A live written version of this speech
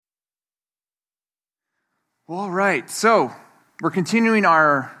Well, all right, so we're continuing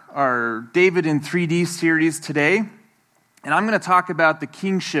our David in 3D series today, and I'm going to talk about the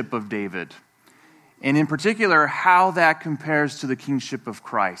kingship of David, and in particular, how that compares to the kingship of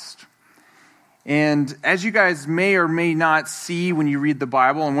Christ. And as you guys may or may not see when you read the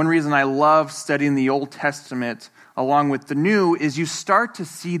Bible, and one reason I love studying the Old Testament along with the New is you start to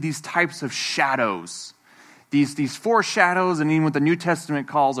see these types of shadows. These foreshadows, and even what the New Testament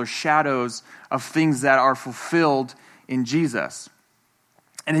calls are shadows of things that are fulfilled in Jesus.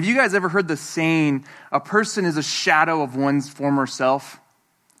 And have you guys ever heard the saying, a person is a shadow of one's former self?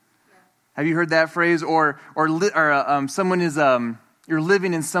 Yeah. Have you heard that phrase? Or someone is, you're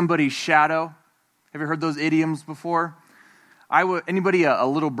living in somebody's shadow. Have you heard those idioms before? Anybody a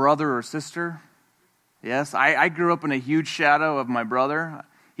little brother or sister? Yes, I grew up in a huge shadow of my brother.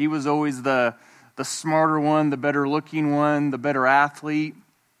 He was always the smarter one, the better looking one, the better athlete.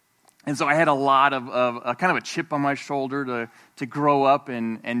 And so I had a lot of kind of a chip on my shoulder to grow up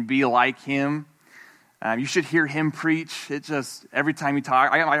and be like him. You should hear him preach. It just, every time he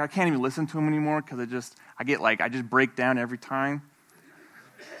talks, I can't even listen to him anymore because I just break down every time.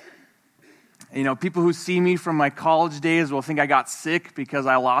 You know, people who see me from my college days will think I got sick because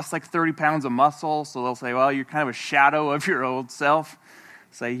I lost like 30 pounds of muscle. So they'll say, well, you're kind of a shadow of your old self.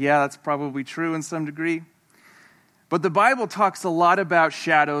 Say, yeah, that's probably true in some degree. But the Bible talks a lot about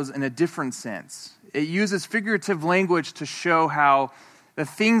shadows in a different sense. It uses figurative language to show how the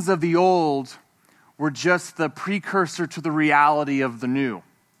things of the old were just the precursor to the reality of the new.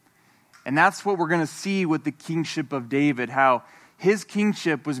 And that's what we're going to see with the kingship of David, how his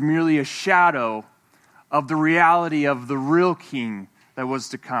kingship was merely a shadow of the reality of the real king that was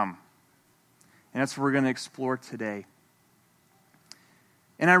to come. And that's what we're going to explore today.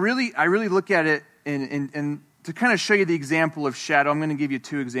 And I really look at it, and to kind of show you the example of shadow, I'm going to give you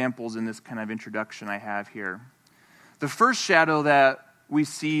two examples in this kind of introduction I have here. The first shadow that we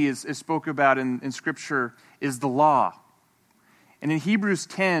see is spoke about in Scripture is the law. And in Hebrews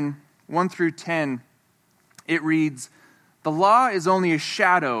 10, 1 through 10, it reads, "The law is only a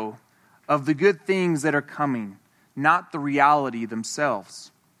shadow of the good things that are coming, not the reality themselves.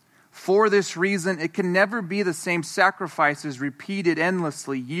 For this reason, it can never be the same sacrifices repeated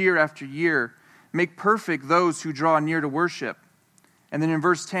endlessly year after year make perfect those who draw near to worship." And then in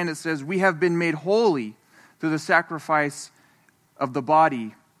verse 10 it says, "We have been made holy through the sacrifice of the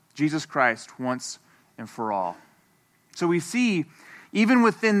body, Jesus Christ, once and for all." So we see, even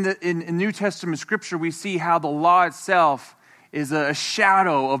within in New Testament Scripture, we see how the law itself is a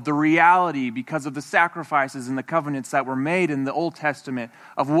shadow of the reality because of the sacrifices and the covenants that were made in the Old Testament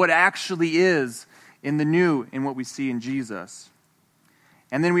of what actually is in the New, in what we see in Jesus.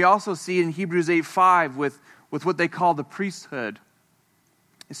 And then we also see in Hebrews 8:5 with what they call the priesthood.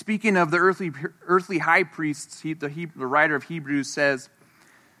 Speaking of the earthly high priests, the writer of Hebrews says,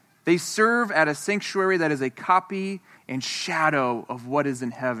 "They serve at a sanctuary that is a copy and shadow of what is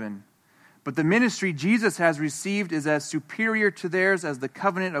in heaven. But the ministry Jesus has received is as superior to theirs as the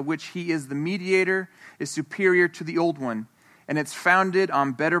covenant of which he is the mediator is superior to the old one, and it's founded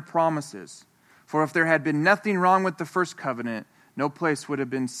on better promises. For if there had been nothing wrong with the first covenant, no place would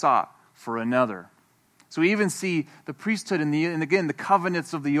have been sought for another." So we even see the priesthood and again the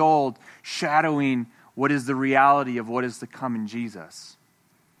covenants of the old shadowing what is the reality of what is to come in Jesus.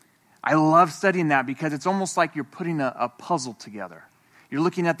 I love studying that because it's almost like you're putting a puzzle together. You're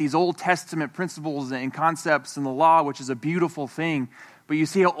looking at these Old Testament principles and concepts in the law, which is a beautiful thing. But you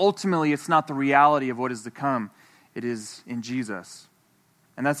see how ultimately it's not the reality of what is to come. It is in Jesus.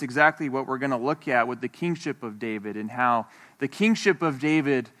 And that's exactly what we're going to look at with the kingship of David, and how the kingship of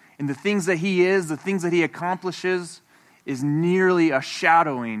David and the things that he is, the things that he accomplishes, is nearly a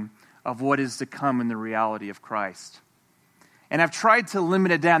shadowing of what is to come in the reality of Christ. And I've tried to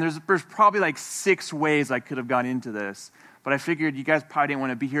limit it down. There's probably like 6 ways I could have gone into this. But I figured you guys probably didn't want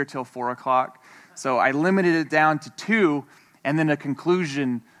to be here till 4 o'clock. So I limited it down to 2, and then a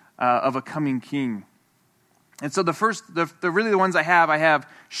conclusion of a coming king. And so the ones I have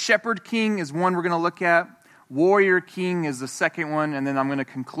shepherd king is one we're going to look at. Warrior king is the second one. And then I'm going to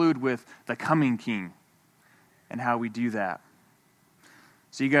conclude with the coming king and how we do that.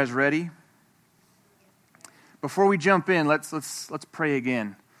 So you guys ready? Before we jump in, let's pray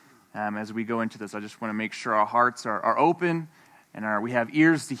again. As we go into this, I just want to make sure our hearts are open and we have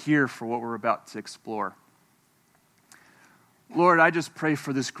ears to hear for what we're about to explore. Lord, I just pray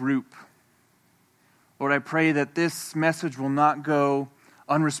for this group. Lord, I pray that this message will not go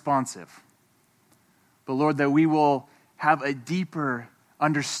unresponsive. But Lord, that we will have a deeper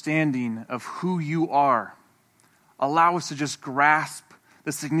understanding of who you are. Allow us to just grasp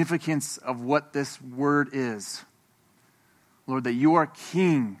the significance of what this word is. Lord, that you are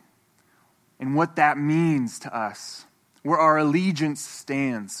king and what that means to us, where our allegiance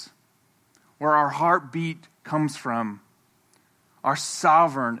stands, where our heartbeat comes from, our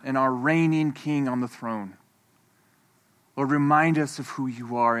sovereign and our reigning king on the throne. Lord, remind us of who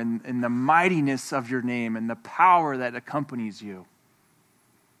you are and the mightiness of your name and the power that accompanies you.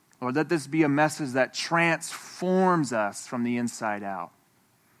 Lord, let this be a message that transforms us from the inside out.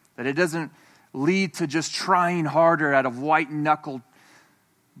 That it doesn't lead to just trying harder out of white knuckle,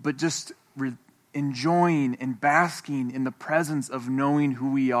 but just enjoying and basking in the presence of knowing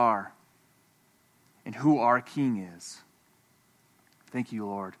who we are and who our King is. Thank you,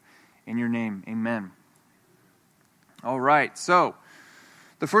 Lord. In your name, amen. All right, so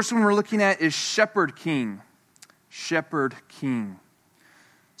the first one we're looking at is Shepherd King. Shepherd King.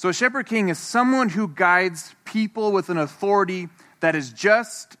 So a shepherd king is someone who guides people with an authority that is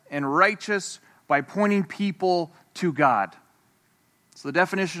just and righteous by pointing people to God. So the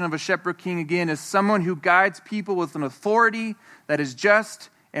definition of a shepherd king, again, is someone who guides people with an authority that is just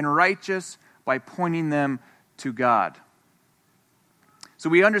and righteous by pointing them to God. So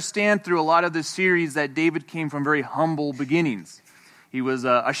we understand through a lot of this series that David came from very humble beginnings. He was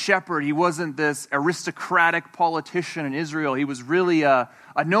a shepherd. He wasn't this aristocratic politician in Israel. He was really a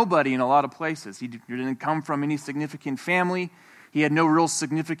nobody in a lot of places. He didn't come from any significant family. He had no real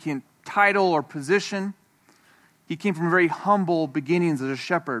significant title or position. He came from very humble beginnings as a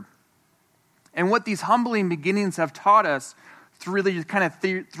shepherd. And what these humbling beginnings have taught us, really kind of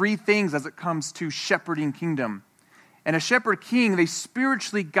three things as it comes to shepherding kingdom. And a shepherd king, they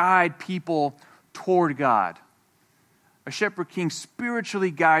spiritually guide people toward God. A shepherd king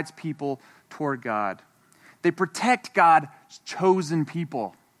spiritually guides people toward God. They protect God's chosen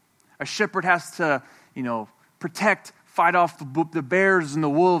people. A shepherd has to, protect, fight off the bears and the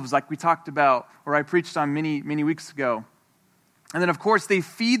wolves like we talked about, or I preached on many, many weeks ago. And then, of course, they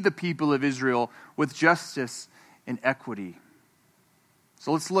feed the people of Israel with justice and equity.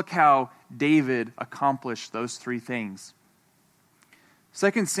 So let's look how David accomplished those three things.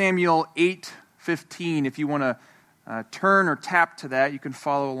 2 Samuel 8:15, if you want to turn or tap to that, you can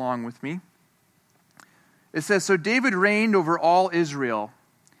follow along with me. It says, "So David reigned over all Israel,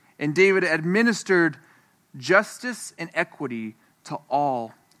 and David administered justice and equity to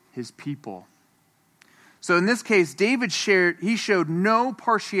all his people." So in this case, David showed no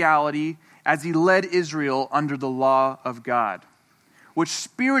partiality as he led Israel under the law of God, which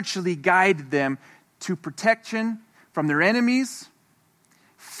spiritually guided them to protection from their enemies,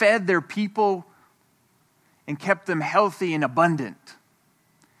 fed their people, and kept them healthy and abundant.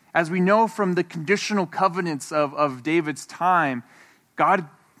 As we know from the conditional covenants of David's time, God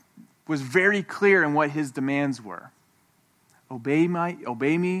was very clear in what his demands were. Obey me,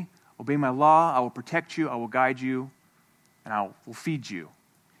 obey my law, I will protect you, I will guide you, and I will feed you.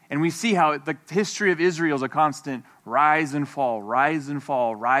 And we see how the history of Israel is a constant rise and fall, rise and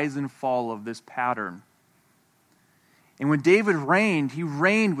fall, rise and fall of this pattern. And when David reigned, he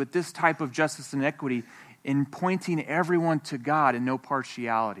reigned with this type of justice and equity in pointing everyone to God and no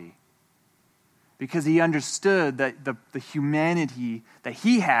partiality. Because he understood that the humanity that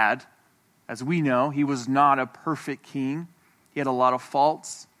he had, as we know, he was not a perfect king. He had a lot of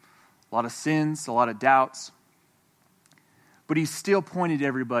faults, a lot of sins, a lot of doubts. But he still pointed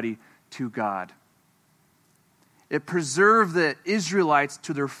everybody to God. It preserved the Israelites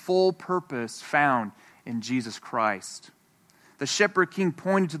to their full purpose found in Jesus Christ. The shepherd king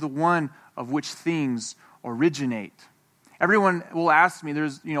pointed to the one of which things originate. Everyone will ask me,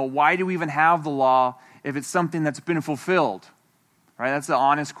 why do we even have the law if it's something that's been fulfilled? Right? That's an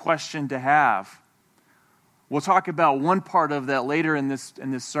honest question to have. We'll talk about one part of that later in this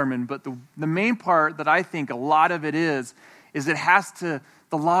sermon, but the main part that I think a lot of it is the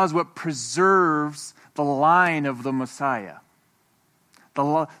law is what preserves the line of the Messiah.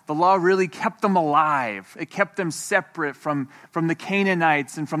 The law really kept them alive. It kept them separate from the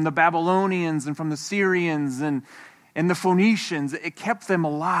Canaanites and from the Babylonians and from the Syrians and the Phoenicians. It kept them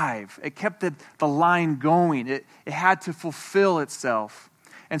alive. It kept the line going. It had to fulfill itself.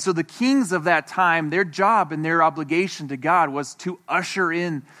 And so the kings of that time, their job and their obligation to God was to usher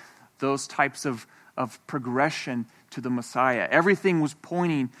in those types of progression to the Messiah. Everything was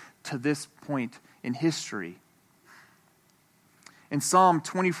pointing to this point in history. In Psalm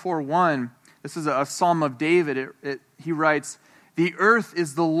 24:1, this is a psalm of David, he writes, "The earth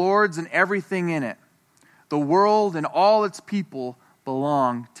is the Lord's and everything in it. The world and all its people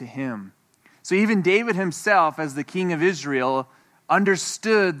belong to him." So even David himself, as the king of Israel,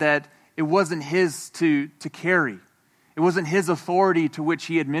 understood that it wasn't his to carry. It wasn't his authority to which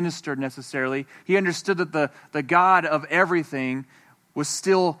he administered necessarily. He understood that the God of everything was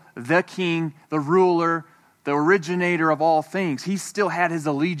still the king, the ruler, the originator of all things. He still had his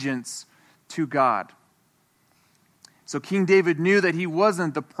allegiance to God. So King David knew that he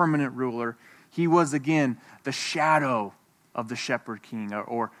wasn't the permanent ruler. He was, again, the shadow of the shepherd king,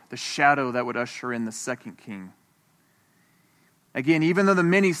 or the shadow that would usher in the second king. Again, even though the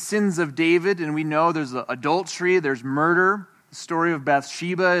many sins of David, and we know there's adultery, there's murder, the story of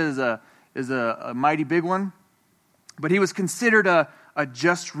Bathsheba is a mighty big one, but he was considered a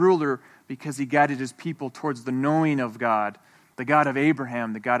just ruler because he guided his people towards the knowing of God, the God of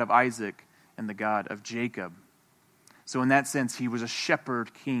Abraham, the God of Isaac, and the God of Jacob. So in that sense, he was a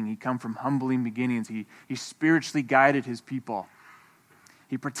shepherd king. He come from humbling beginnings. He spiritually guided his people.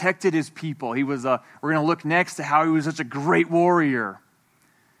 He protected his people. We're going to look next to how he was such a great warrior.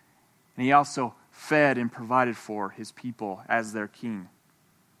 And he also fed and provided for his people as their king.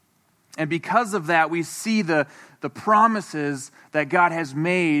 And because of that, we see the promises that God has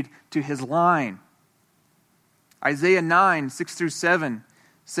made to his line. Isaiah 9, 6 through 7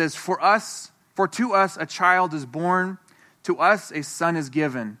 says, For to us a child is born, to us a son is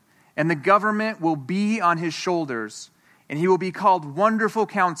given, and the government will be on his shoulders, and he will be called Wonderful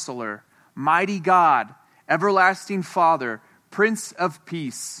Counselor, Mighty God, Everlasting Father, Prince of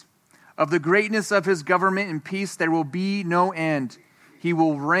Peace. Of the greatness of his government and peace there will be no end. He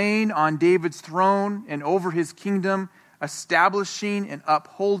will reign on David's throne and over his kingdom, establishing and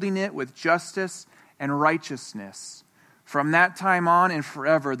upholding it with justice and righteousness. From that time on and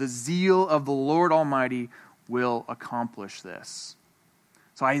forever, the zeal of the Lord Almighty will accomplish this.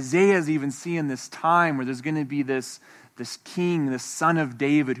 So Isaiah is even seeing this time where there's going to be this king, this son of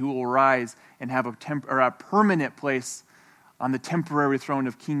David, who will rise and have a permanent place on the temporary throne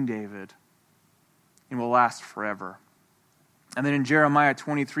of King David and will last forever. And then in Jeremiah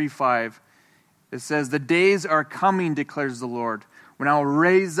 23:5, it says, The days are coming, declares the Lord, when I will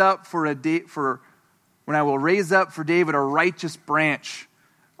raise up for David a righteous branch,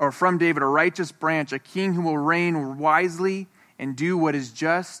 or from David a righteous branch, a king who will reign wisely and do what is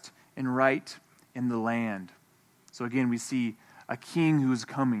just and right in the land. So again, we see a king who is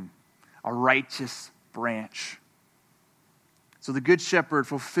coming, a righteous branch. So the good shepherd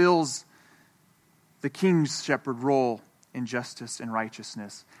fulfills the king's shepherd role in justice and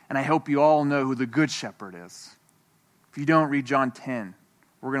righteousness. And I hope you all know who the good shepherd is. If you don't, read John 10.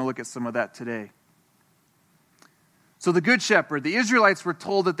 We're going to look at some of that today. So the good shepherd, the Israelites were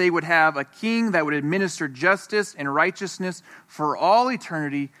told that they would have a king that would administer justice and righteousness for all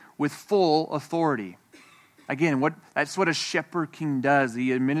eternity with full authority. Again, that's what a shepherd king does.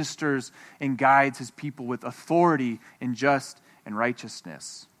 He administers and guides his people with authority in just and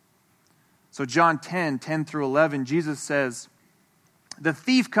righteousness. So John 10 through 11, Jesus says, The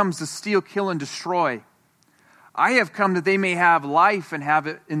thief comes to steal, kill, and destroy. I have come that they may have life and have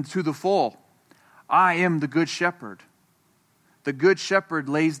it into the full. I am the good shepherd. The good shepherd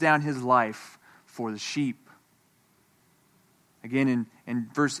lays down his life for the sheep. Again, in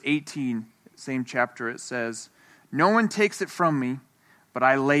verse 18, same chapter, it says, No one takes it from me, but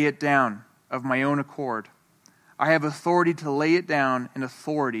I lay it down of my own accord. I have authority to lay it down and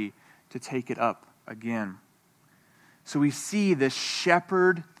authority to take it up again. So we see this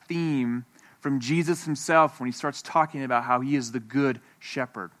shepherd theme from Jesus himself when he starts talking about how he is the good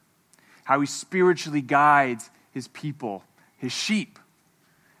shepherd, how he spiritually guides his people, his sheep,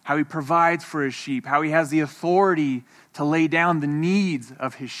 how he provides for his sheep, how he has the authority to lay down the needs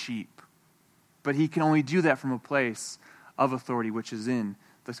of his sheep. But he can only do that from a place of authority, which is in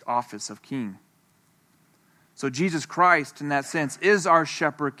the office of king. So Jesus Christ, in that sense, is our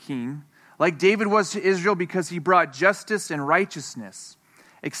shepherd king, like David was to Israel because he brought justice and righteousness.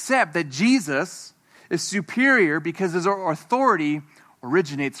 Except that Jesus is superior because his authority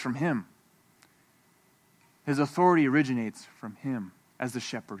originates from him. His authority originates from him as the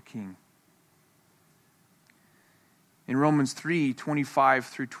shepherd king. In Romans 3:25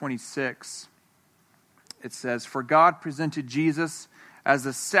 through 26, it says, For God presented Jesus as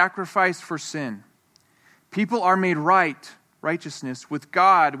a sacrifice for sin. People are made righteousness with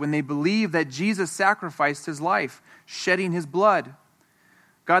God when they believe that Jesus sacrificed his life, shedding his blood.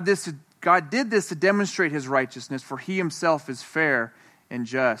 God did this to demonstrate his righteousness, for he himself is fair and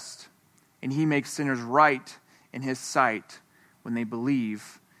just, and he makes sinners right in his sight when they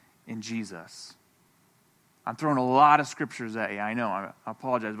believe in Jesus. I'm throwing a lot of scriptures at you. I know, I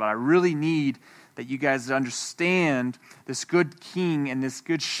apologize, but I really need that you guys understand this good king and this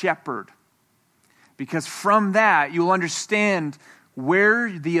good shepherd. Because from that, you'll understand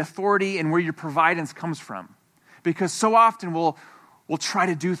where the authority and where your providence comes from. Because so often we'll try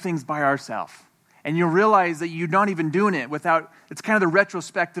to do things by ourselves. And you'll realize that you're not even doing it without, it's kind of the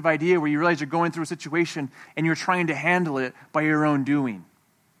retrospective idea where you realize you're going through a situation and you're trying to handle it by your own doing.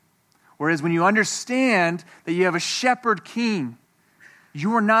 Whereas when you understand that you have a shepherd king,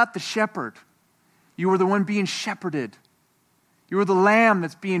 you are not the shepherd. You are the one being shepherded. You are the lamb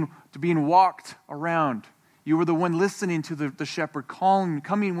that's being walked around. You are the one listening to the shepherd,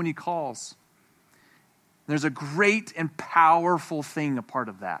 coming when he calls. There's a great and powerful thing a part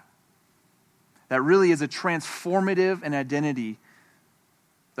of that. That really is a transformative an identity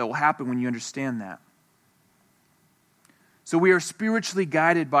that will happen when you understand that. So we are spiritually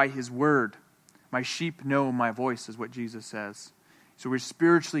guided by his word. My sheep know my voice, is what Jesus says. So we're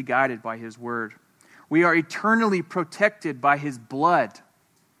spiritually guided by his word. We are eternally protected by his blood.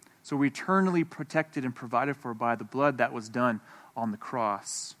 So we're eternally protected and provided for by the blood that was done on the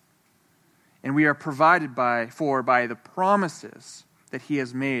cross. And we are provided for by the promises that he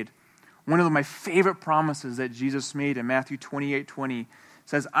has made. One of my favorite promises that Jesus made in Matthew 28:20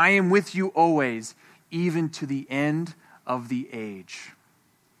 says, I am with you always, even to the end of the age.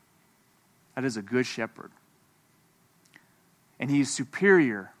 That is a good shepherd. And he is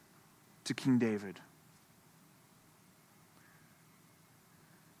superior to King David.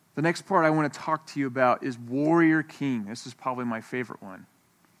 The next part I want to talk to you about is warrior king. This is probably my favorite one.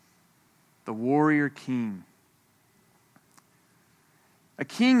 The warrior king. A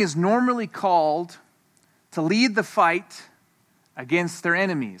king is normally called to lead the fight against their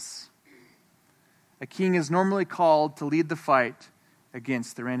enemies. A king is normally called to lead the fight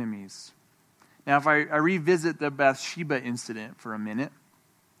against their enemies. Now, if I revisit the Bathsheba incident for a minute,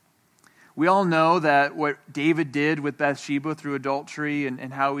 we all know that what David did with Bathsheba through adultery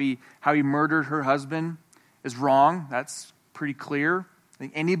and how he murdered her husband is wrong. That's pretty clear. I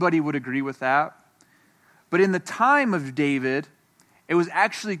think anybody would agree with that. But in the time of David, it was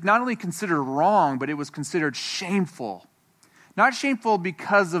actually not only considered wrong, but it was considered shameful. Not shameful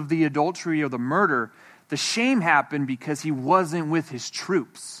because of the adultery or the murder. The shame happened because he wasn't with his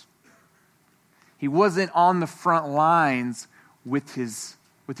troops. He wasn't on the front lines with his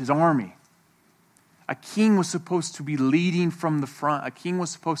army. A king was supposed to be leading from the front. A king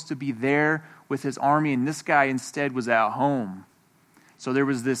was supposed to be there with his army, and this guy instead was at home. So there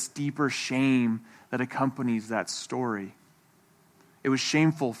was this deeper shame that accompanies that story. It was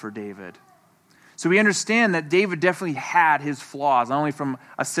shameful for David. So we understand that David definitely had his flaws, not only from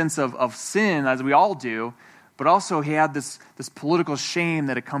a sense of sin, as we all do, but also he had this political shame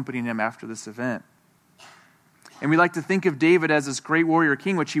that accompanied him after this event. And we like to think of David as this great warrior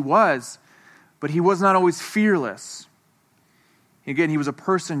king, which he was, but he was not always fearless. Again, he was a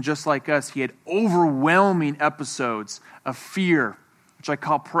person just like us. He had overwhelming episodes of fear, which I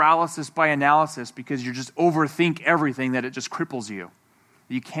call paralysis by analysis, because you just overthink everything that it just cripples you.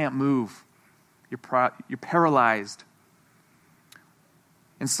 You can't move. You're paralyzed.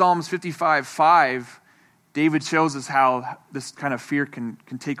 In Psalms 55:5, David shows us how this kind of fear can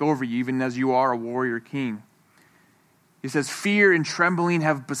take over you, even as you are a warrior king. He says, fear and trembling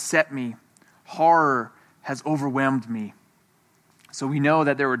have beset me. Horror has overwhelmed me. So we know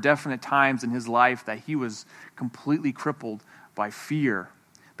that there were definite times in his life that he was completely crippled by fear.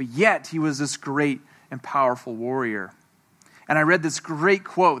 But yet, he was this great and powerful warrior. And I read this great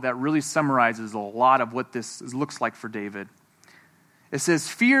quote that really summarizes a lot of what this looks like for David. It says,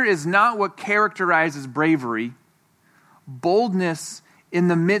 fear is not what characterizes bravery. Boldness in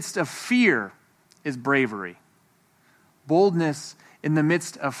the midst of fear is bravery. Boldness in the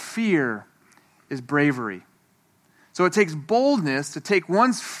midst of fear is bravery. So it takes boldness to take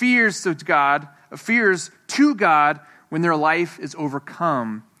one's fears to God when their life is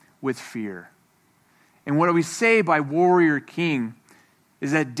overcome with fear. And what do we say by warrior king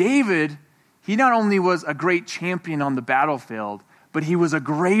is that David, he not only was a great champion on the battlefield, but he was a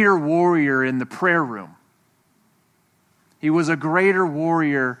greater warrior in the prayer room. He was a greater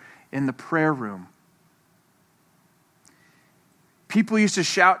warrior in the prayer room. People used to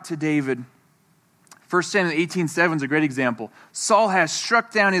shout to David. 1 Samuel 18:7 is a great example. Saul has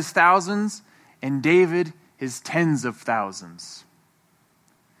struck down his thousands, and David his tens of thousands.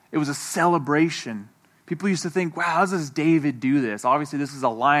 It was a celebration. People used to think, wow, how does David do this? Obviously, this is a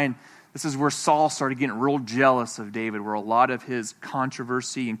line. This is where Saul started getting real jealous of David, where a lot of his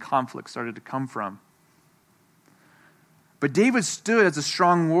controversy and conflict started to come from. But David stood as a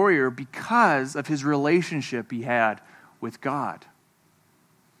strong warrior because of his relationship he had with God.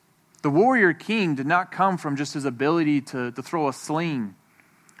 The warrior king did not come from just his ability to throw a sling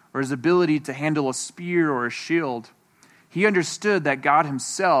or his ability to handle a spear or a shield. He understood that God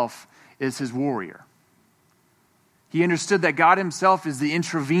himself is his warrior. He understood that God himself is the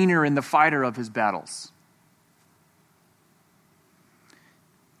intervener and the fighter of his battles.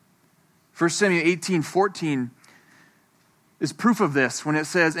 1 Samuel 18:14 is proof of this when it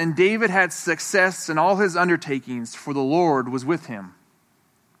says, "And David had success in all his undertakings, for the Lord was with him."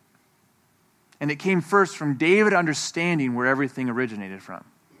 And it came first from David understanding where everything originated from.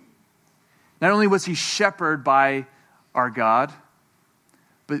 Not only was he shepherded by our God,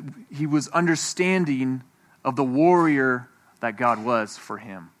 but he was understanding of the warrior that God was for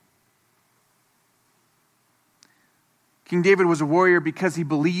him. King David was a warrior because he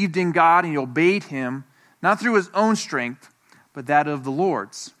believed in God and he obeyed him, not through his own strength, but that of the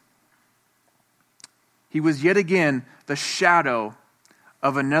Lord's. He was yet again the shadow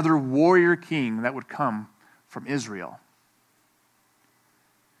of another warrior king that would come from Israel.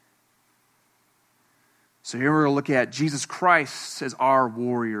 So here we're going to look at Jesus Christ as our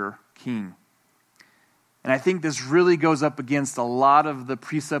warrior king. And I think this really goes up against a lot of the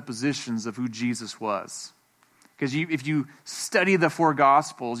presuppositions of who Jesus was. Because if you study the four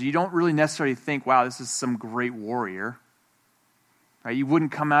Gospels, you don't really necessarily think, wow, this is some great warrior. Right? You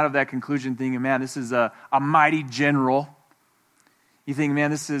wouldn't come out of that conclusion thinking, man, this is a mighty general. You think, man,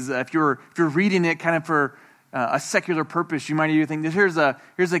 this is, if you're reading it kind of for a secular purpose, you might even think, here's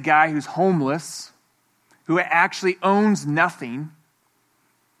a guy who's homeless, who actually owns nothing,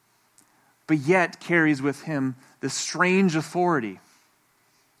 but yet carries with him this strange authority.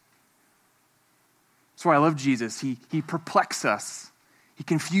 That's why I love Jesus. He perplexes us. He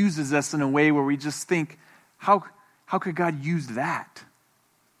confuses us in a way where we just think, how could God use that?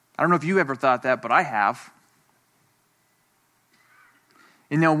 I don't know if you ever thought that, but I have.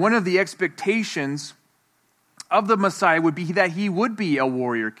 And now one of the expectations of the Messiah would be that he would be a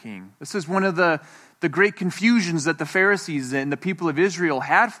warrior king. This is one of the great confusions that the Pharisees and the people of Israel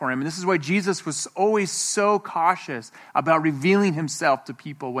had for him. And this is why Jesus was always so cautious about revealing himself to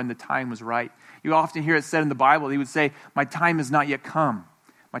people when the time was right. You often hear it said in the Bible, he would say, "My time has not yet come.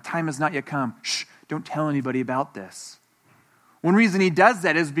 My time has not yet come. Shh, don't tell anybody about this." One reason he does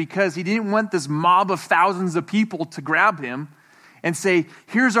that is because he didn't want this mob of thousands of people to grab him and say,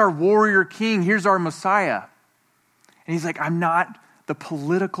 "Here's our warrior king, here's our Messiah." And he's like, "I'm not the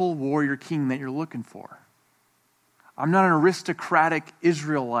political warrior king that you're looking for. I'm not an aristocratic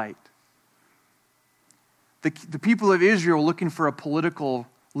Israelite." The people of Israel were looking for a political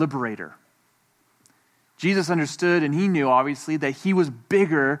liberator. Jesus understood, and he knew, obviously, that he was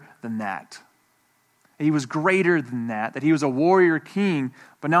bigger than that. He was greater than that, that he was a warrior king,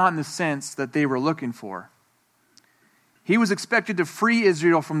 but not in the sense that they were looking for. He was expected to free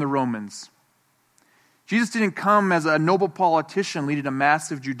Israel from the Romans. Jesus didn't come as a noble politician leading a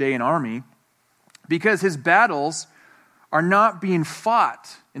massive Judean army, because his battles are not being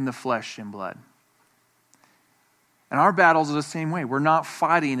fought in the flesh and blood. And our battles are the same way. We're not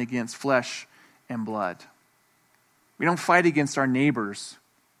fighting against flesh and blood. We don't fight against our neighbors.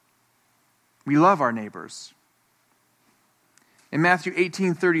 We love our neighbors. In Matthew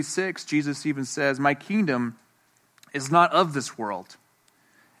 18:36, Jesus even says, "My kingdom is not of this world.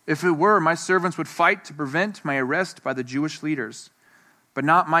 If it were, my servants would fight to prevent my arrest by the Jewish leaders. But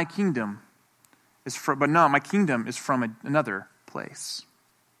my kingdom is from another place."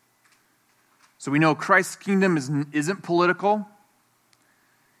 So we know Christ's kingdom isn't political.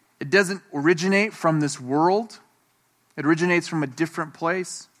 It doesn't originate from this world. It originates from a different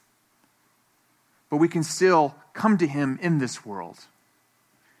place. But we can still come to him in this world.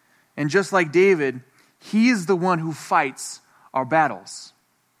 And just like David, he is the one who fights our battles.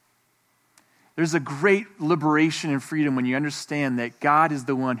 There's a great liberation and freedom when you understand that God is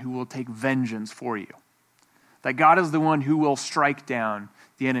the one who will take vengeance for you. That God is the one who will strike down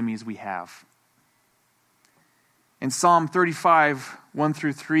the enemies we have. In Psalm 35,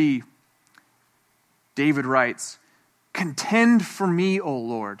 1-3, David writes, "Contend for me, O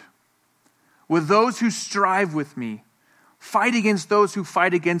Lord, with those who strive with me. Fight against those who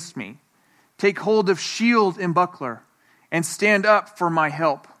fight against me. Take hold of shield and buckler, and stand up for my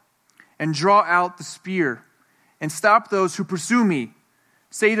help. And draw out the spear, and stop those who pursue me.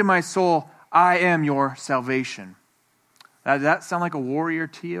 Say to my soul, I am your salvation." Does that sound like a warrior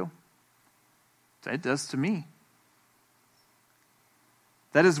to you? It does to me.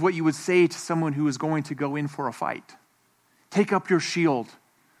 That is what you would say to someone who is going to go in for a fight. Take up your shield.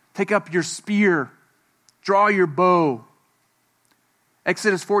 Take up your spear. Draw your bow.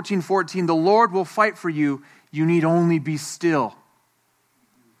 Exodus 14:14, "The Lord will fight for you. You need only be still."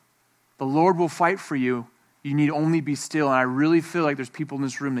 The Lord will fight for you. You need only be still. And I really feel like there's people in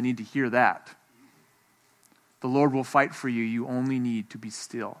this room that need to hear that. The Lord will fight for you. You only need to be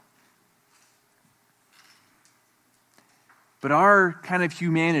still. But our kind of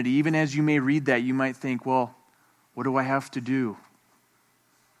humanity, even as you may read that, you might think, well, what do I have to do?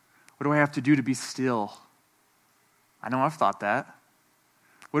 What do I have to do to be still? I know I've thought that.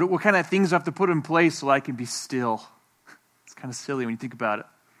 What kind of things do I have to put in place so I can be still? It's kind of silly when you think about it.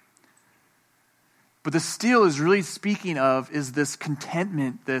 But the still is really speaking of is this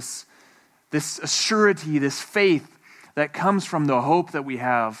contentment, this assurity, this faith that comes from the hope that we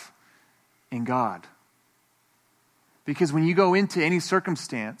have in God. Because when you go into any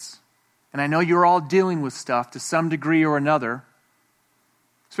circumstance, and I know you're all dealing with stuff to some degree or another,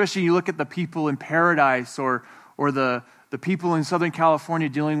 especially you look at the people in Paradise or the people in Southern California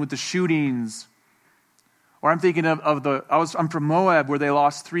dealing with the shootings. Or I'm thinking I'm from Moab, where they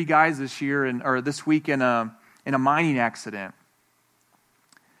lost 3 guys this week in a mining accident.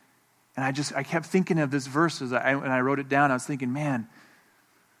 And I kept thinking of this verse and I wrote it down. I was thinking, man,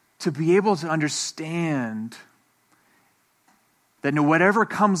 to be able to understand that whatever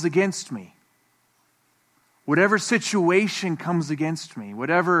comes against me, whatever situation comes against me,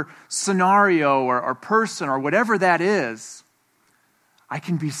 whatever scenario or person or whatever that is, I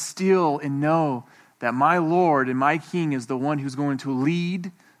can be still and know that my Lord and my King is the one who's going to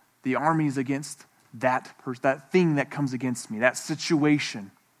lead the armies against that thing that comes against me, that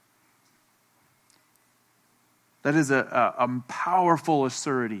situation. That is a powerful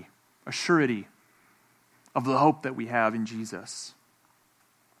assurity of the hope that we have in Jesus.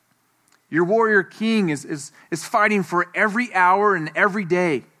 Your warrior king is fighting for every hour and every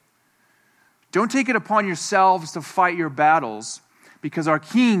day. Don't take it upon yourselves to fight your battles, because our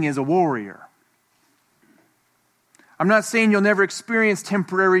king is a warrior. I'm not saying you'll never experience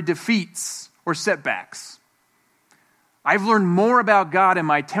temporary defeats or setbacks. I've learned more about God in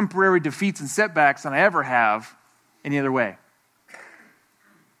my temporary defeats and setbacks than I ever have any other way.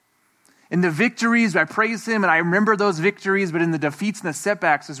 In the victories, I praise Him and I remember those victories, but in the defeats and the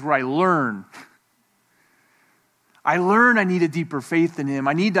setbacks is where I learn. I need a deeper faith in Him.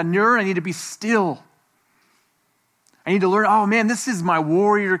 I need to be still. I need to learn, oh man, this is my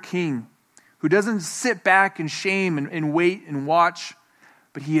warrior king who doesn't sit back in shame and wait and watch,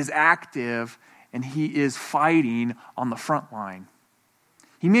 but he is active and he is fighting on the front line.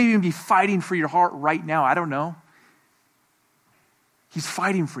 He may even be fighting for your heart right now. I don't know. He's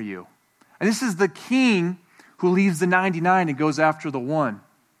fighting for you. And this is the king who leaves the 99 and goes after the one.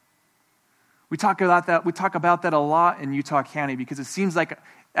 We talk about that a lot in Utah County because it seems like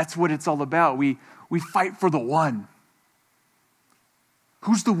that's what it's all about. We fight for the one.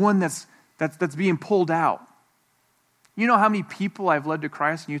 Who's the one that's being pulled out? You know how many people I've led to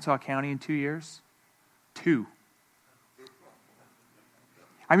Christ in Utah County in 2 years? 2.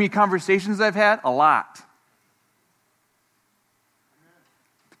 How many conversations I've had? A lot.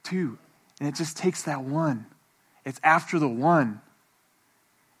 2. And it just takes that one. It's after the one.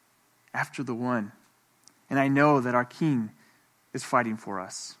 After the one. And I know that our King is fighting for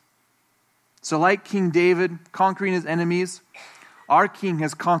us. So like King David conquering his enemies, our King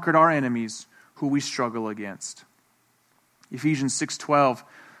has conquered our enemies who we struggle against. Ephesians 6:12,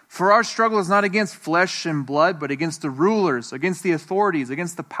 for our struggle is not against flesh and blood, but against the rulers, against the authorities,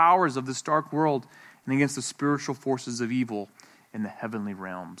 against the powers of this dark world, and against the spiritual forces of evil in the heavenly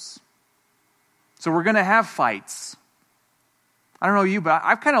realms. So we're going to have fights. I don't know you, but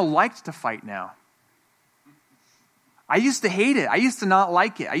I've kind of liked to fight now. I used to hate it. I used to not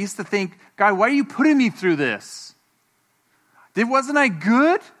like it. I used to think, God, why are you putting me through this? Wasn't I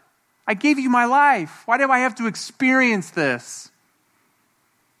good? I gave you my life. Why do I have to experience this?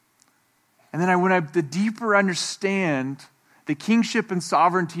 And then when I the deeper understand the kingship and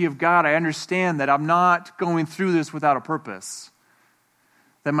sovereignty of God, I understand that I'm not going through this without a purpose.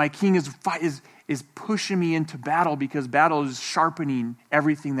 That my King is pushing me into battle because battle is sharpening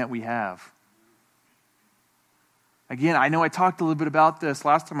everything that we have. Again, I know I talked a little bit about this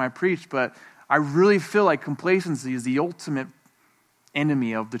last time I preached, but I really feel like complacency is the ultimate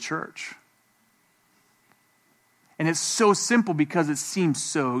enemy of the church. And it's so simple because it seems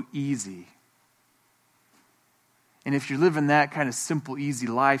so easy. And if you're living that kind of simple, easy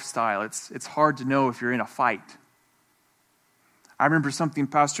lifestyle, it's hard to know if you're in a fight. I remember something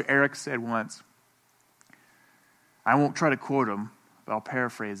Pastor Eric said once. I won't try to quote him, but I'll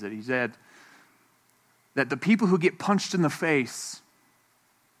paraphrase it. He said that the people who get punched in the face,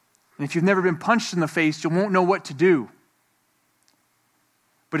 and if you've never been punched in the face, you won't know what to do.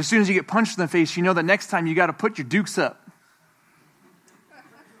 But as soon as you get punched in the face, you know that next time you got to put your dukes up.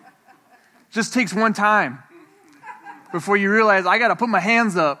 Just takes one time before you realize, I got to put my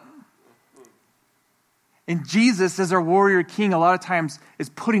hands up. And Jesus, as our warrior king, a lot of times is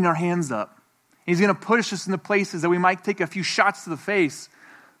putting our hands up He's going to push us in the places that we might take a few shots to the face,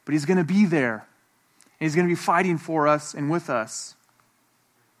 but he's going to be there. And he's going to be fighting for us and with us.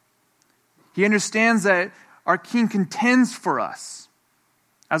 He understands that our King contends for us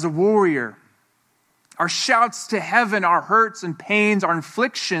as a warrior. Our shouts to heaven, our hurts and pains, our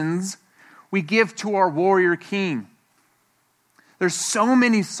inflictions, we give to our warrior King. There's so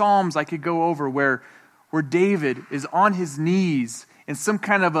many Psalms I could go over where David is on his knees in some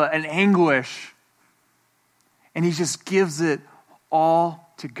kind of an anguish, and he just gives it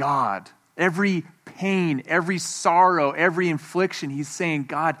all to God. Every pain, every sorrow, every infliction, he's saying,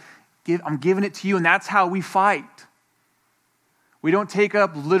 God, I'm giving it to you, and that's how we fight. We don't take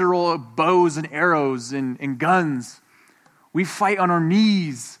up literal bows and arrows and guns. We fight on our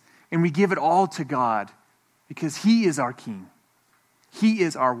knees, and we give it all to God because he is our King. He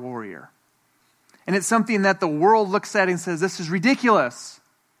is our warrior. And it's something that the world looks at and says, this is ridiculous.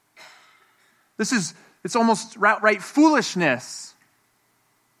 It's almost outright foolishness.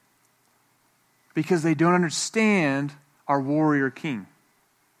 Because they don't understand our warrior King.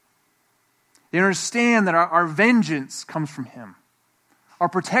 They understand that our vengeance comes from him. Our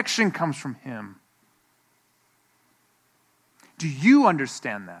protection comes from him. Do you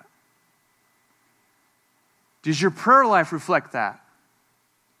understand that? Does your prayer life reflect that?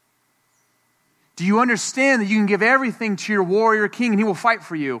 Do you understand that you can give everything to your warrior King and he will fight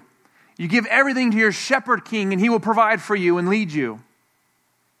for you? You give everything to your shepherd King and he will provide for you and lead you.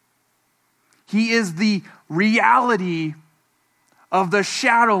 He is the reality of the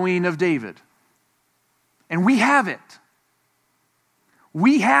shadowing of David. And we have it.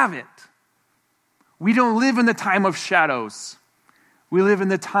 We have it. We don't live in the time of shadows. We live in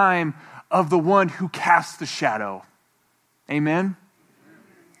the time of the one who casts the shadow. Amen?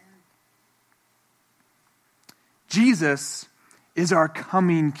 Jesus is our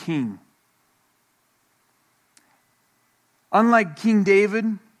coming King. Unlike King David,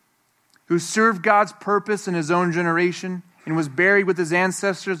 who served God's purpose in his own generation and was buried with his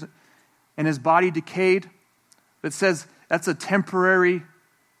ancestors and his body decayed, that says that's a temporary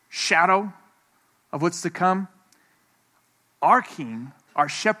shadow of what's to come. Our King, our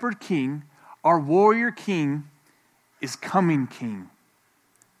shepherd King, our warrior King is coming King.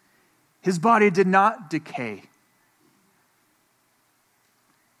 His body did not decay.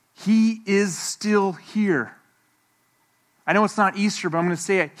 He is still here. I know it's not Easter, but I'm going to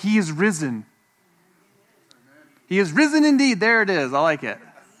say it. He is risen. He is risen indeed. There it is. I like it.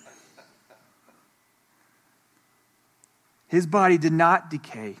 His body did not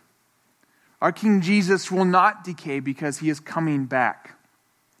decay. Our King Jesus will not decay because he is coming back.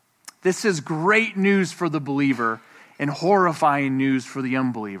 This is great news for the believer and horrifying news for the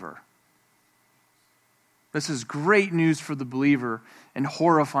unbeliever. This is great news for the believer and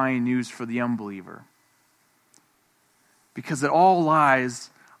horrifying news for the unbeliever. Because it all lies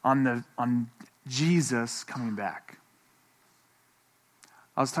on Jesus coming back.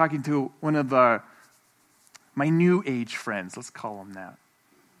 I was talking to one of my New Age friends, let's call them that.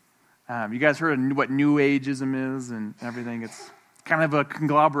 You guys heard of what New Ageism is and everything? It's kind of a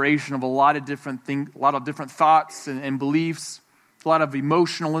conglomeration of a lot of different things, a lot of different thoughts and beliefs, a lot of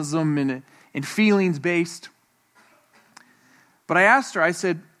emotionalism and feelings based. But I asked her, I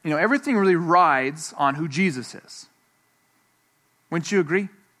said, everything really rides on who Jesus is. Wouldn't you agree?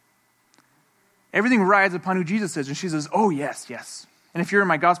 Everything rides upon who Jesus is. And she says, oh, yes, yes. And if you're in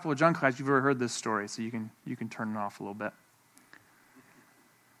my Gospel of John class, you've ever heard this story, so you can turn it off a little bit.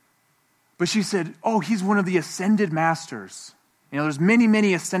 But she said, oh, he's one of the ascended masters. There's many,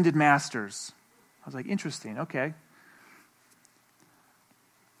 many ascended masters. I was like, interesting, okay.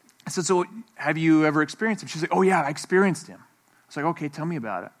 I said, so have you ever experienced him? She's like, oh, yeah, I experienced him. I was like, okay, tell me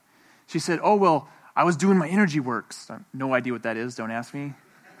about it. She said, oh, well, I was doing my energy works. No idea what that is, don't ask me.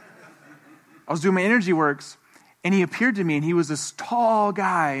 I was doing my energy works, and he appeared to me, and he was this tall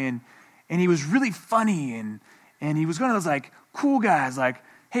guy, and he was really funny, and he was one of those, like, cool guys, like,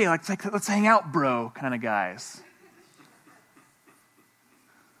 hey, let's hang out, bro, kind of guys.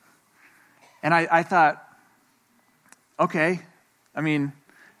 And I thought, okay, I mean,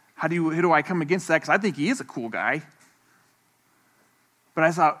 who do I come against that? Because I think he is a cool guy. But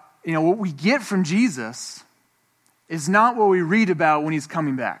I thought, what we get from Jesus is not what we read about when he's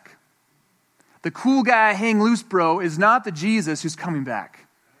coming back. The cool guy, hang loose bro, is not the Jesus who's coming back.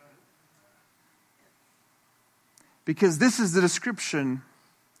 Because this is the description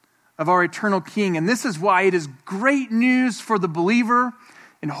of our eternal King. And this is why it is great news for the believer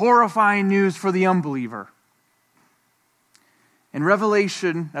and horrifying news for the unbeliever. In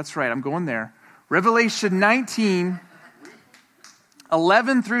Revelation, that's right, I'm going there. Revelation 19,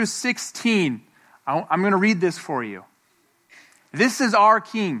 11 through 16. I'm going to read this for you. This is our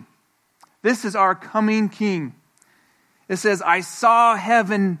King. This is our coming King. It says, I saw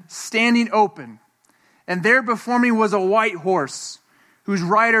heaven standing open, and there before me was a white horse, whose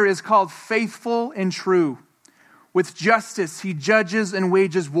rider is called Faithful and True. With justice he judges and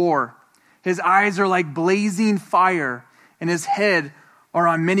wages war. His eyes are like blazing fire, and his head are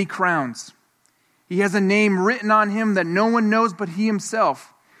on many crowns. He has a name written on him that no one knows but he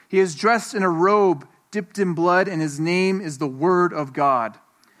himself. He is dressed in a robe dipped in blood, and his name is the Word of God.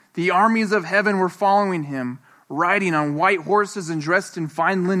 The armies of heaven were following him, riding on white horses and dressed in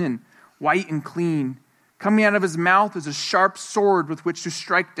fine linen, white and clean. Coming out of his mouth is a sharp sword with which to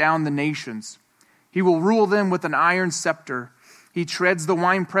strike down the nations. He will rule them with an iron scepter. He treads the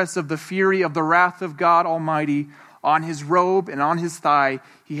winepress of the fury of the wrath of God Almighty. On his robe and on his thigh,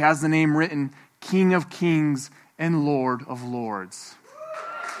 he has the name written, King of Kings and Lord of Lords.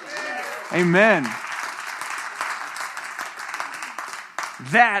 Amen.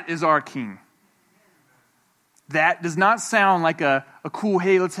 That is our King. That does not sound like a cool,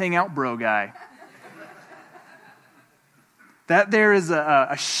 hey, let's hang out, bro guy. That there is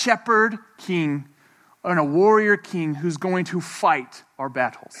a shepherd king and a warrior king who's going to fight our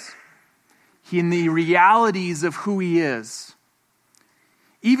battles. In the realities of who he is.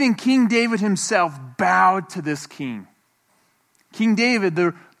 Even King David himself bowed to this king. King David,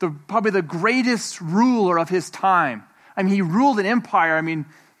 probably the greatest ruler of his time. I mean, he ruled an empire. I mean,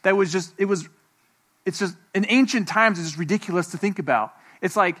 it's just, in ancient times, it's just ridiculous to think about.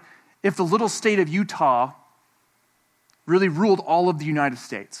 It's like if the little state of Utah really ruled all of the United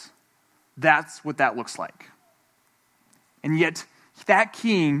States. That's what that looks like. And yet, that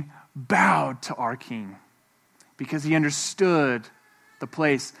king bowed to our king because he understood the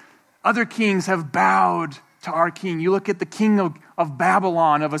place. Other kings have bowed to our king. You look at the king of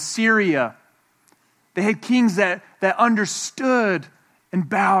Babylon, of Assyria. They had kings that understood and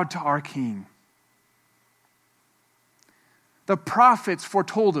bowed to our king. The prophets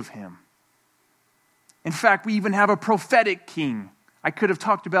foretold of him. In fact, we even have a prophetic king. I could have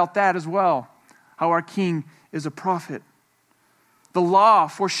talked about that as well, how our king is a prophet. The law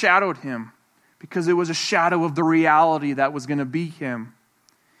foreshadowed him because it was a shadow of the reality that was going to be him.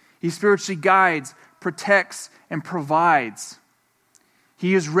 He spiritually guides, protects, and provides.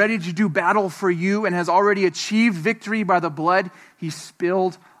 He is ready to do battle for you and has already achieved victory by the blood he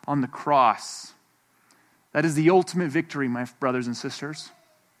spilled on the cross. That is the ultimate victory, my brothers and sisters.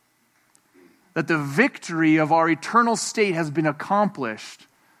 That the victory of our eternal state has been accomplished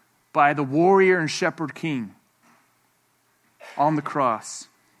by the warrior and shepherd king on the cross.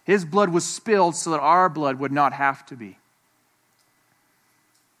 His blood was spilled so that our blood would not have to be.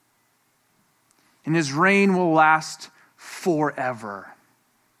 And his reign will last forever.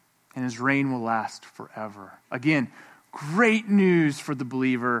 And his reign will last forever. Again, great news for the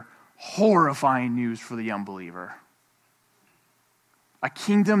believer, horrifying news for the unbeliever. A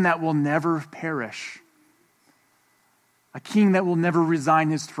kingdom that will never perish. A king that will never resign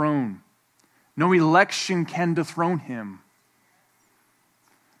his throne. No election can dethrone him.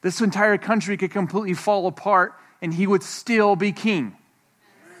 This entire country could completely fall apart and he would still be king.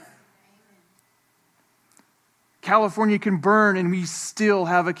 California can burn and we still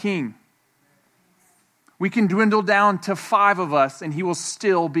have a king. We can dwindle down to 5 of us and he will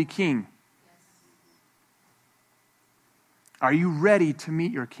still be king. Are you ready to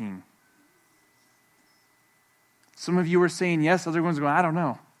meet your king? Some of you are saying yes, other ones are going, I don't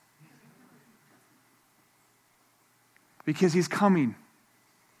know. Because he's coming.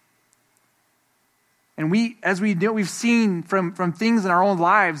 And we've seen from things in our own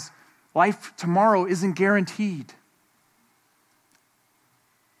lives, life tomorrow isn't guaranteed.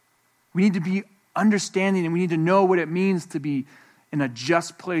 We need to be understanding and we need to know what it means to be in a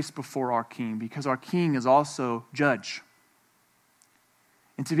just place before our king, because our king is also judge.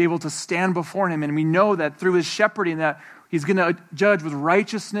 And to be able to stand before him, and we know that through his shepherding that he's going to judge with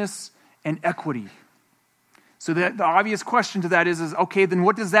righteousness and equity. So the obvious question to that is okay, then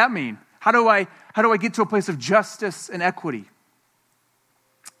what does that mean? How do I get to a place of justice and equity?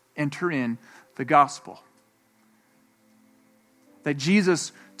 Enter in the gospel. That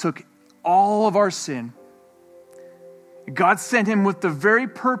Jesus took all of our sin. God sent him with the very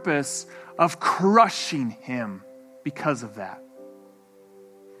purpose of crushing him because of that.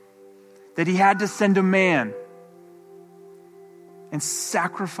 That he had to send a man and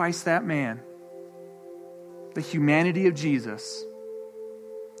sacrifice that man, the humanity of Jesus,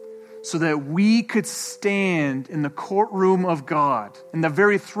 so that we could stand in the courtroom of God, in the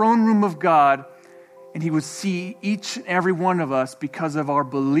very throne room of God, and he would see each and every one of us because of our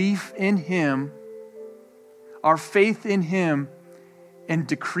belief in him our faith in him and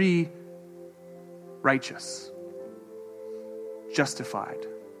decree righteous, justified.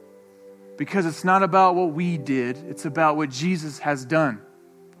 Because it's not about what we did, it's about what Jesus has done.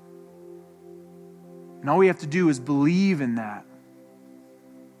 And all we have to do is believe in that.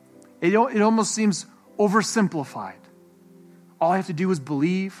 It almost seems oversimplified. All I have to do is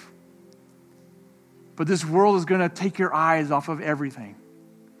believe. But this world is going to take your eyes off of everything,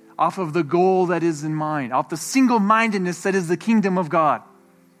 off of the goal that is in mind, off the single-mindedness that is the kingdom of God.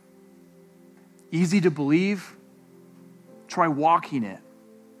 Easy to believe. Try walking it.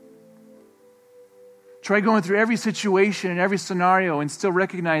 Try going through every situation and every scenario and still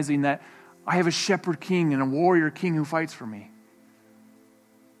recognizing that I have a shepherd king and a warrior king who fights for me.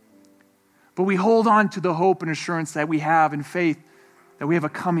 But we hold on to the hope and assurance that we have in faith that we have a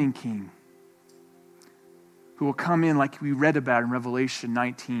coming king who will come in like we read about in Revelation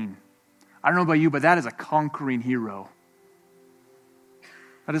 19. I don't know about you, but that is a conquering hero.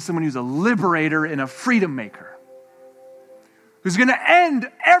 That is someone who's a liberator and a freedom maker, who's going to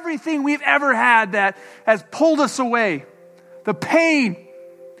end everything we've ever had that has pulled us away. The pain,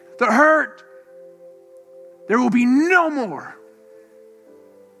 the hurt. There will be no more.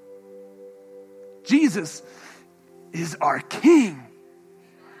 Jesus is our King.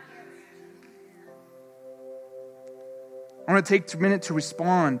 I want to take a minute to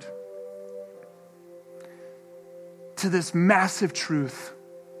respond to this massive truth.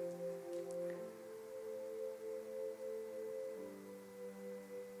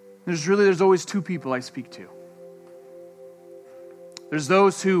 There's always two people I speak to. There's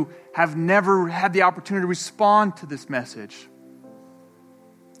those who have never had the opportunity to respond to this message.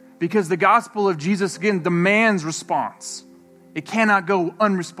 Because the gospel of Jesus, again, demands response. It cannot go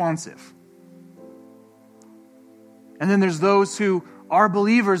unresponsive. And then there's those who are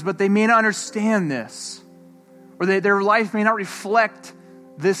believers, but they may not understand this. Or their life may not reflect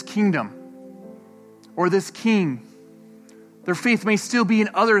this kingdom or this king. Their faith may still be in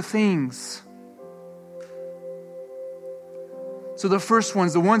other things. So the first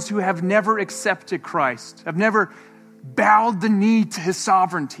ones, the ones who have never accepted Christ, have never bowed the knee to his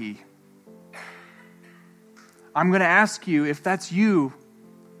sovereignty. I'm going to ask you, if that's you,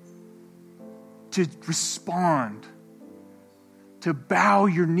 to respond, to bow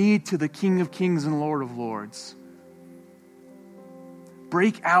your knee to the King of Kings and Lord of Lords.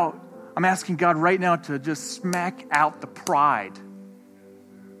 Break out. I'm asking God right now to just smack out the pride.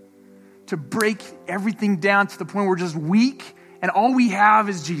 To break everything down to the point where we're just weak and all we have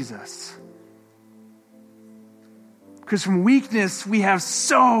is Jesus. Because from weakness, we have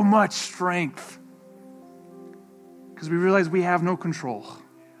so much strength. Because we realize we have no control.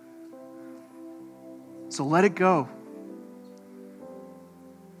 So let it go.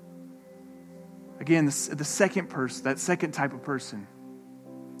 Again, the second person, that second type of person.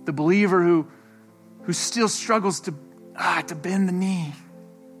 The believer who still struggles to bend the knee.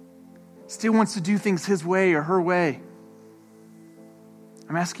 Still wants to do things his way or her way.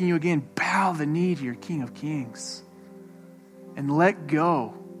 I'm asking you again, bow the knee to your King of Kings. And let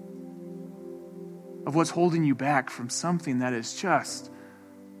go of what's holding you back from something that is just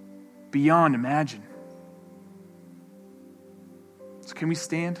beyond imagine. So can we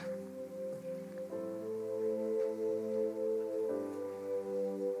stand?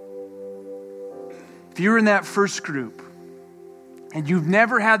 If you're in that first group and you've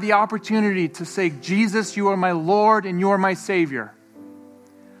never had the opportunity to say, Jesus, you are my Lord and you are my Savior,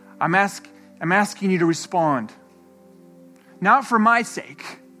 I'm asking you to respond. Not for my sake,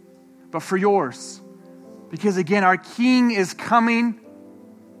 but for yours. Because again, our King is coming.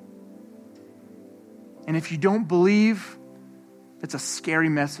 And if you don't believe, it's a scary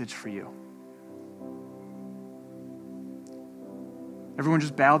message for you. Everyone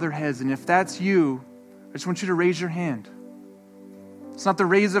just bow their heads. And if that's you, I just want you to raise your hand. It's not the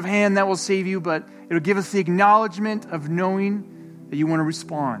raise of hand that will save you, but it'll give us the acknowledgement of knowing that you want to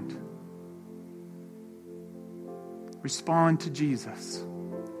respond. Respond to Jesus.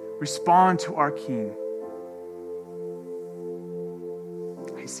 Respond to our King.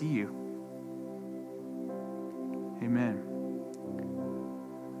 I see you. Amen.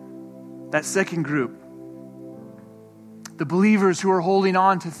 That second group, the believers who are holding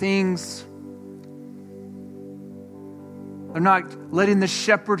on to things. They're not letting the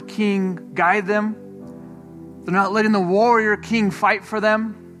shepherd king guide them. They're not letting the warrior king fight for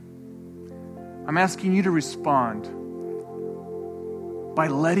them. I'm asking you to respond by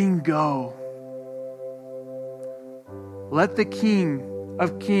letting go. Let the King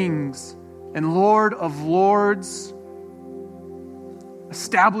of Kings and Lord of Lords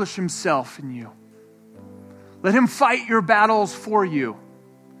establish himself in you. Let him fight your battles for you.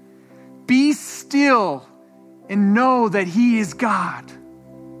 Be still and know that he is God.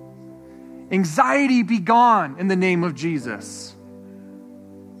 Anxiety be gone in the name of Jesus.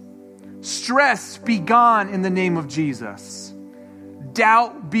 Stress be gone in the name of Jesus.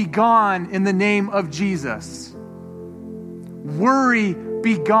 Doubt be gone in the name of Jesus. Worry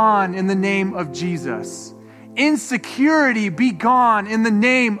be gone in the name of Jesus. Insecurity be gone in the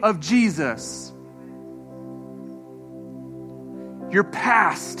name of Jesus. Your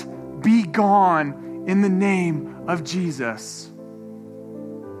past be gone in the name of Jesus.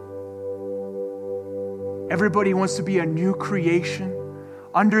 Everybody wants to be a new creation.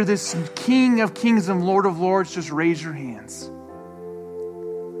 Under this King of Kings and Lord of Lords, just raise your hands.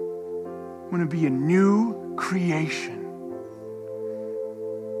 I want to be a new creation.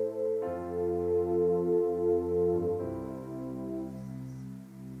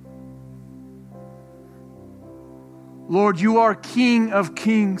 Lord, you are King of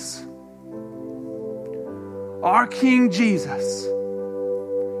Kings. Our King Jesus.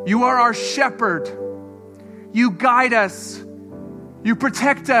 You are our shepherd. You guide us. You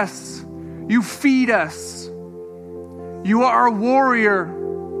protect us. You feed us. You are our warrior.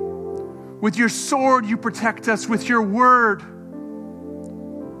 With your sword, you protect us. With your word,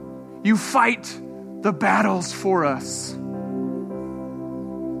 you fight the battles for us.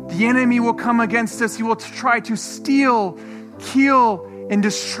 The enemy will come against us. He will try to steal, kill, and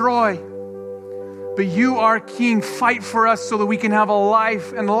destroy. But you, our King, fight for us so that we can have a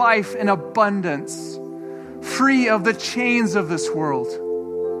life and life in abundance, free of the chains of this world.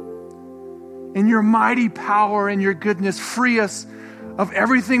 In your mighty power and your goodness, free us of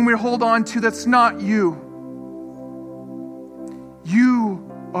everything we hold on to that's not you. You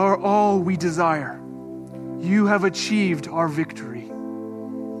are all we desire. You have achieved our victory.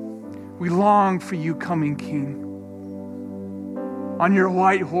 We long for you coming, King. On your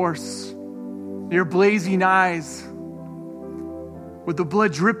white horse, your blazing eyes, with the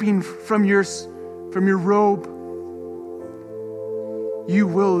blood dripping from your robe, you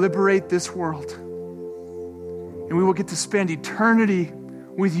will liberate this world. And we will get to spend eternity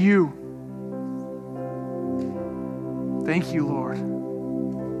with you. Thank you, Lord,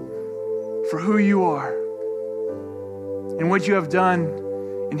 for who you are and what you have done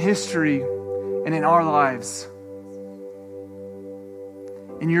in history and in our lives.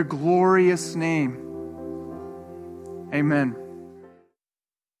 In your glorious name, amen.